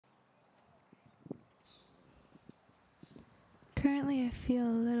Currently, I feel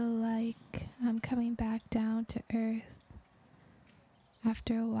a little like I'm coming back down to earth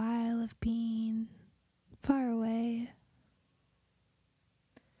after a while of being far away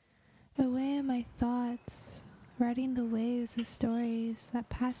in my thoughts, riding the waves of stories that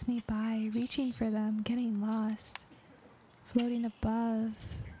pass me by, reaching for them, getting lost, floating above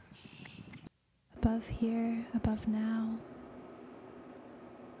here, above now.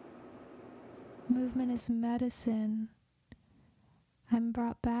 Movement is medicine. I'm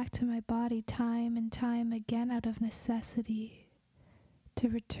brought back to my body time and time again out of necessity, to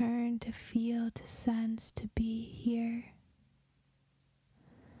return, to feel, to sense, to be here.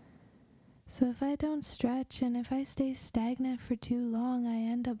 So if I don't stretch and if I stay stagnant for too long, I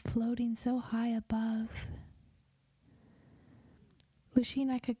end up floating so high above. Wishing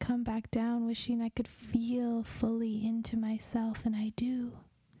I could come back down, wishing I could feel fully into myself, and I do.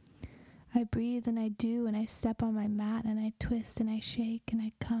 I breathe and I do, and I step on my mat and I twist and I shake and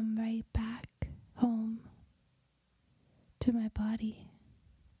I come right back home to my body.